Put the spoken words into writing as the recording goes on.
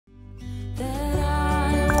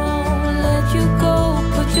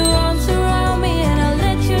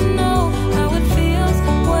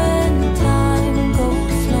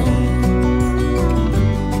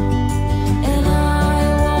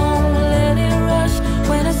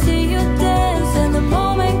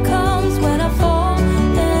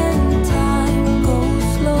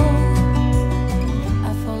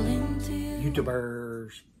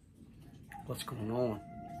what's going on.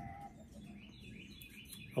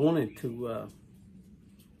 I wanted to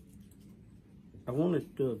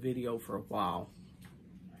do a video for a while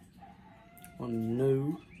on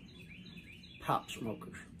new pipe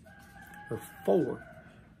smokers, or 4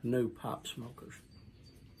 new pipe smokers.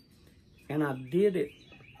 And I did it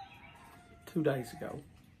 2 days ago,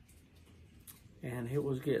 and it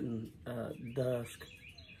was getting dusk,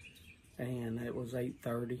 and it was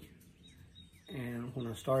 8:30. And when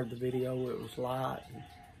I started the video, it was light.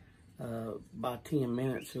 And, by 10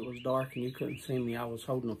 minutes, it was dark, and you couldn't see me. I was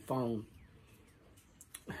holding a phone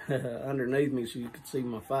underneath me so you could see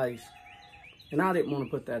my face. And I didn't want to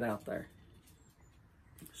put that out there.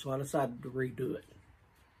 So I decided to redo it.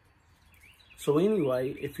 So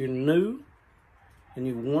anyway, if you're new and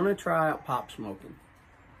you want to try out pipe smoking,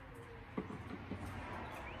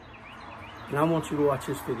 and I want you to watch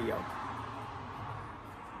this video.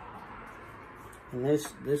 And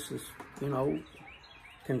this is, you know,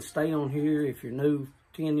 can stay on here if you're new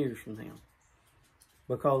 10 years from now.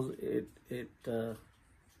 Because I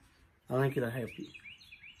think it'll help you.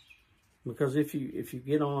 Because if you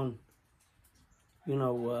get on, you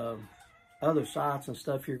know, other sites and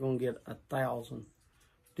stuff, you're going to get 1,000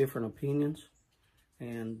 different opinions.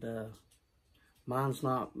 And mine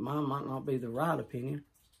might not be the right opinion,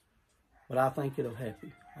 but I think it'll help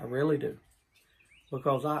you. I really do.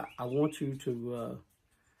 Because I want you to,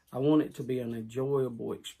 I want it to be an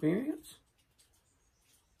enjoyable experience.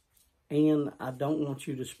 And I don't want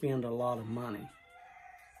you to spend a lot of money.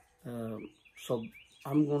 So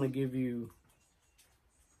I'm going to give you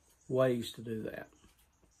ways to do that.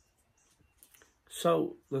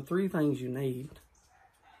 So the 3 things you need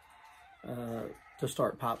to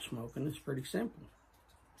start pipe smoking is pretty simple.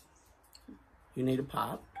 You need a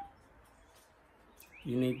pipe.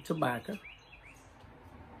 You need tobacco.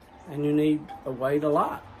 And you need a way to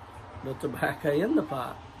light the tobacco in the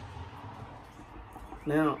pipe.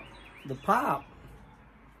 Now, the pipe,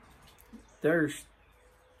 there's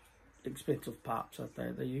expensive pipes out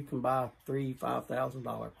there that you can buy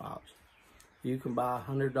 $3,000-$5,000 pipes. You can buy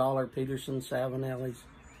 $100 Peterson Savinellis.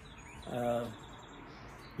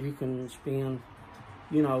 You can spend,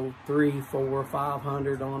 you know, $300, $400,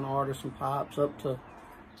 $500 on artisan pipes, up to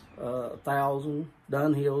 $1,000.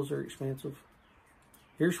 Dunhills are expensive.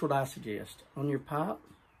 Here's what I suggest. On your pipe,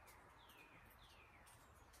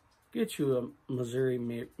 get you a Missouri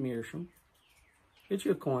Meerschaum. Get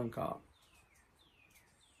you a corn cob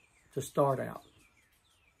to start out.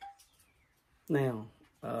 Now,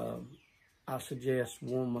 I suggest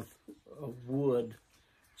one with a wood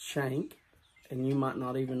shank, and you might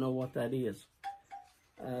not even know what that is.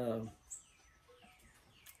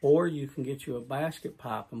 Or you can get you a basket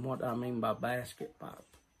pipe, and what I mean by basket pipe,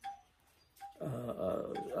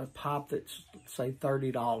 a pipe that's, say,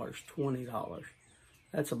 $30, $20.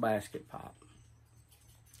 That's a basket pipe.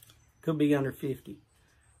 Could be under 50.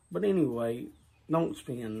 But anyway, don't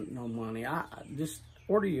spend no money. I just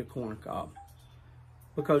order you a corn cob.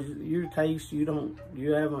 Because your taste, you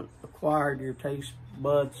haven't acquired your taste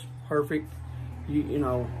buds perfect. You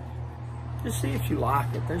know, just see if you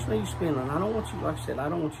like it. There's no use spending. I don't want you, like I said, I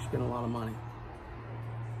don't want you to spend a lot of money.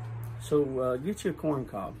 So get you a corn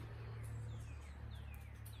cob.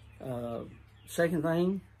 Second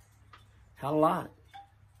thing, how to light it.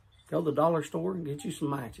 Go to the dollar store and get you some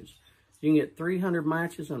matches. You can get 300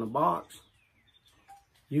 matches in a box.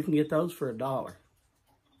 You can get those for $1.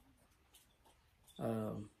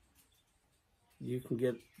 You can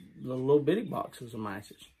get the little bitty boxes of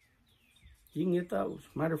matches. You can get those.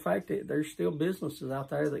 Matter of fact, there's still businesses out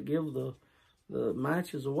there that give the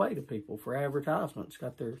matches away to people for advertisements.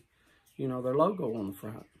 Got their, you know, their logo on the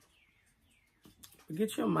front. But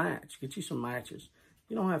get you a match. Get you some matches.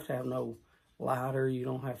 You don't have to have no lighter. You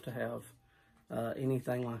don't have to have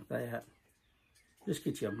anything like that. Just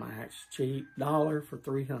get you a match. Cheap. $1 for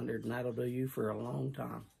 300, and that'll do you for a long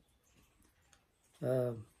time.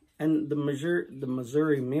 And the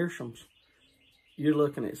Missouri Meerschaums, you're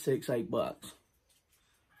looking at $6,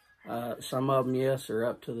 $8. Some of them, yes, are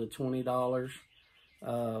up to the $20.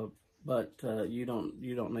 But you don't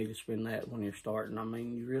need to spend that when you're starting. I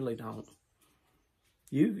mean, you really don't.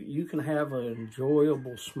 You can have an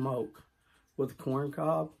enjoyable smoke with a corn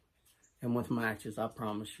cob and with matches, I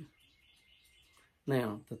promise you.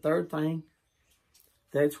 Now, the third thing,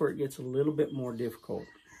 that's where it gets a little bit more difficult.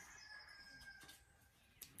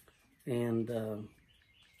 And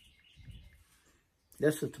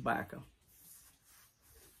that's the tobacco.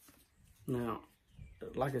 Now,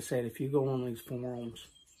 like I said, if you go on these forums,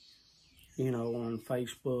 you know, on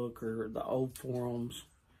Facebook or the old forums,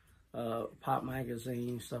 Pipe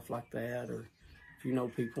Magazine, stuff like that, or If you know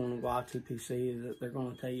people in the YTPC, that they're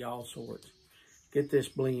going to tell you all sorts. Get this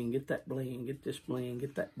blend, get that blend, get this blend,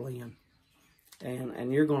 get that blend.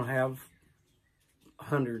 And you're going to have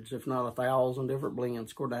hundreds, if not 1,000 different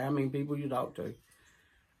blends, according to how many people you talk to.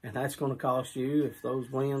 And that's going to cost you, if those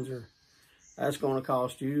blends are, that's going to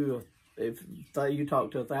cost you, if you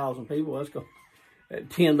talk to 1,000 people, that's going at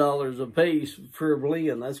 $10 a piece for a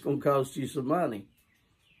blend, that's going to cost you some money.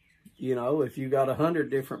 You know, if you got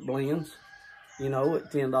 100 different blends, you know,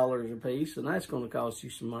 at $10 a piece, and that's going to cost you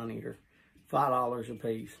some money, or $5 a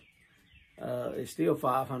piece. It's still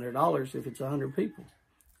 $500 if it's 100 people.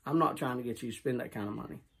 I'm not trying to get you to spend that kind of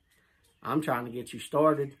money. I'm trying to get you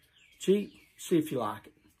started cheap, see if you like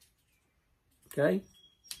it. Okay?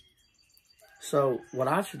 So what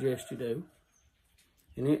I suggest you do,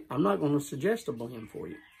 and I'm not going to suggest a blend for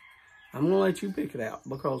you. I'm going to let you pick it out,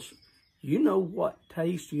 because you know what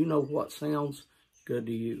tastes, you know what sounds good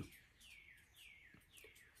to you.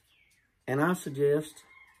 And I suggest,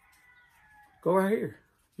 go right here.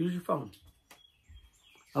 Use your phone.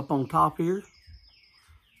 Up on top here,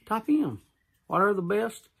 type in what are the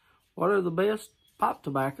best pipe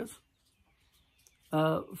tobaccos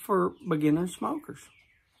for beginner smokers.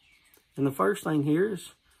 And the first thing here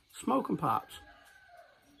is smoking pipes.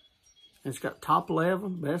 And it's got top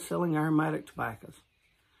 11 best-selling aromatic tobaccos.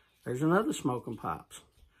 There's another smoking pipes.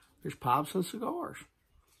 There's pipes and cigars.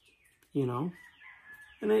 You know,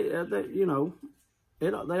 and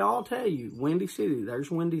they all tell you Windy City.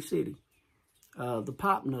 There's Windy City. The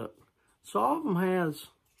Pipe Nook. So all of them has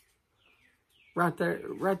right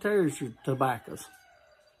there is your tobaccos.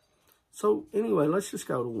 So anyway, let's just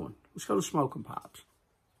go to one. Let's go to smoking pipes.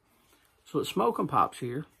 So at smoking pipes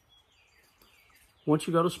here, once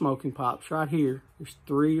you go to smoking pipes, right here, there's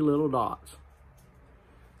 3 little dots.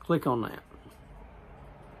 Click on that.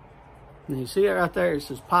 And you see it right there, it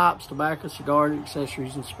says pipes, tobacco, cigars,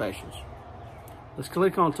 accessories, and specials. Let's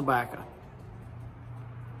click on tobacco.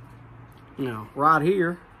 Now, right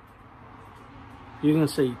here, you can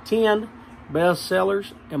see 10 best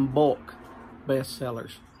sellers and bulk best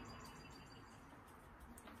sellers.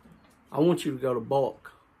 I want you to go to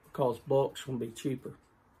bulk, because bulk's going to be cheaper.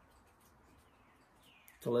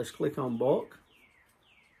 So let's click on bulk.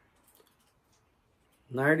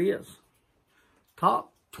 And there it is.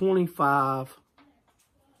 Top 25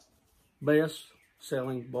 best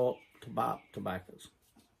selling bulk tobaccos.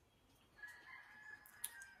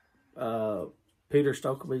 Peter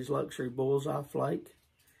Stokkebye's Luxury Bullseye Flake.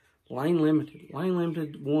 Lane Limited. Lane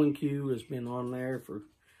Limited 1Q has been on there for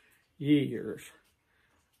years.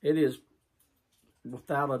 It is,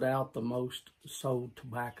 without a doubt, the most sold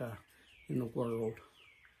tobacco in the world.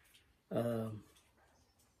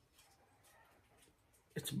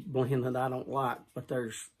 It's a blend that I don't like, but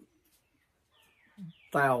there's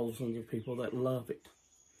thousands of people that love it.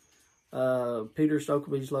 Peter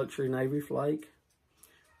Stokkebye's Luxury Navy Flake.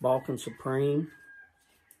 Balkan Supreme.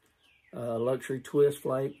 Luxury Twist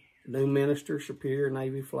Flake. New Minister Superior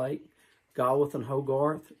Navy Flake. Galworth and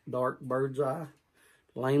Hogarth Dark Bird's Eye.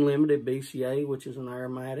 Lane Limited BCA, which is an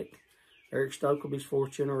aromatic. Eric Stokkebye's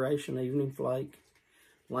 4th Generation Evening Flake.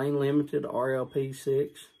 Lane Limited RLP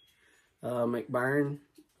 6. McBaron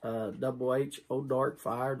Double H Old Dark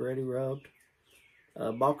Fired Ready Rubbed.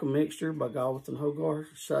 Balkan Mixture by Galworth and Hogarth.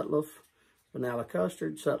 Sutliff Vanilla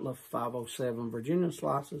Custard. Sutliff 507 Virginia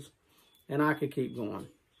Slices. And I could keep going.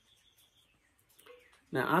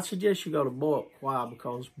 Now, I suggest you go to bulk. Why?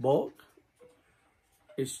 Because bulk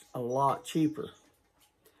is a lot cheaper.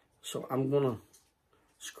 So I'm going to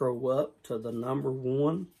scroll up to the number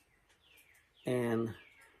 1. And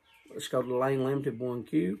let's go to Lane Limited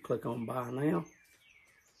 1Q. Click on Buy Now.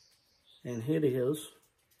 And here it is.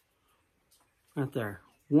 Right there.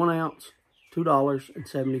 1 ounce,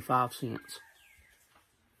 $2.75.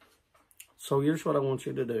 So here's what I want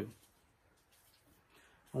you to do.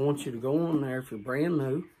 I want you to go on there, if you're brand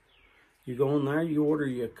new, you go in there, you order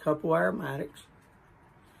you a couple aromatics.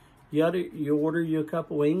 You order you a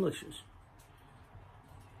couple Englishes.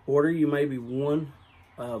 Order you maybe 1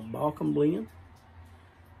 Balkan blend.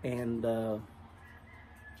 And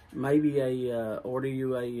maybe order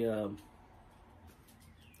you a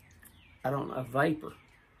vapor.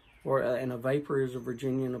 And a vapor is a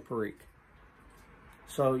Virginia and a Perique.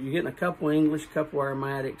 So you're getting a couple English, a couple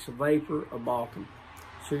aromatics, a vapor, a Balkan.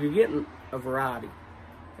 So you're getting a variety.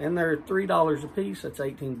 And they're $3 a piece, that's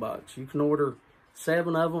 18 bucks. You can order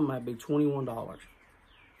 7 of them, that'd be $21.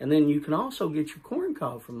 And then you can also get your corn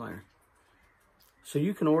cob from there. So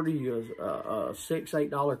you can order you a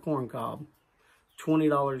 $6, $8 corn cob,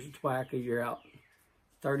 $20 of tobacco, you're out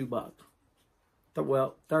 30 bucks.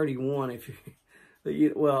 Well, 31 if you,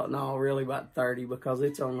 Well, no, really about 30 because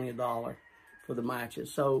it's only $1 for the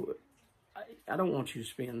matches. So I don't want you to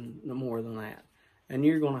spend no more than that. And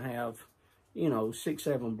you're going to have, 6,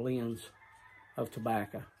 7 blends of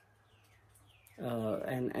tobacco.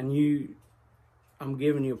 And I'm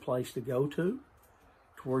giving you a place to go to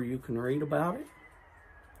where you can read about it.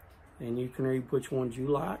 And you can read which ones you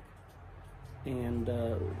like. And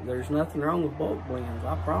there's nothing wrong with bulk blends,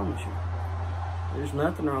 I promise you. There's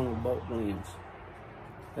nothing wrong with bulk blends.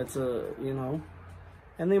 That's and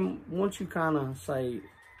then once you kind of say,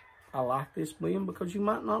 I like this blend, because you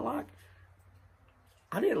might not like,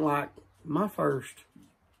 I didn't like my first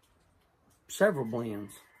several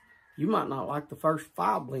blends. You might not like the first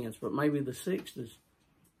 5 blends, but maybe the 6th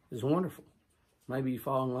is wonderful. Maybe you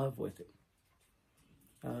fall in love with it.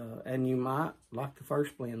 And you might like the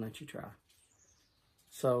first blend that you try.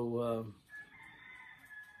 So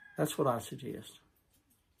that's what I suggest.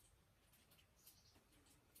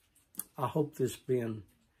 I hope this has been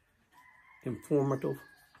informative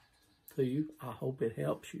to you. I hope it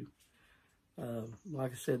helps you.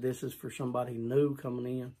 Like I said, this is for somebody new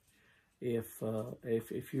coming in.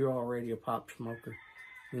 If you're already a pop smoker,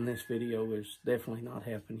 then this video is definitely not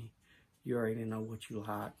helping you. You already know what you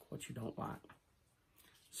like, what you don't like.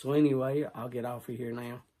 So anyway, I'll get off of here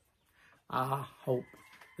now. I hope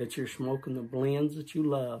that you're smoking the blends that you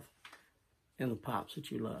love and the pops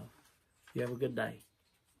that you love. You have a good day.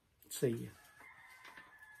 See you.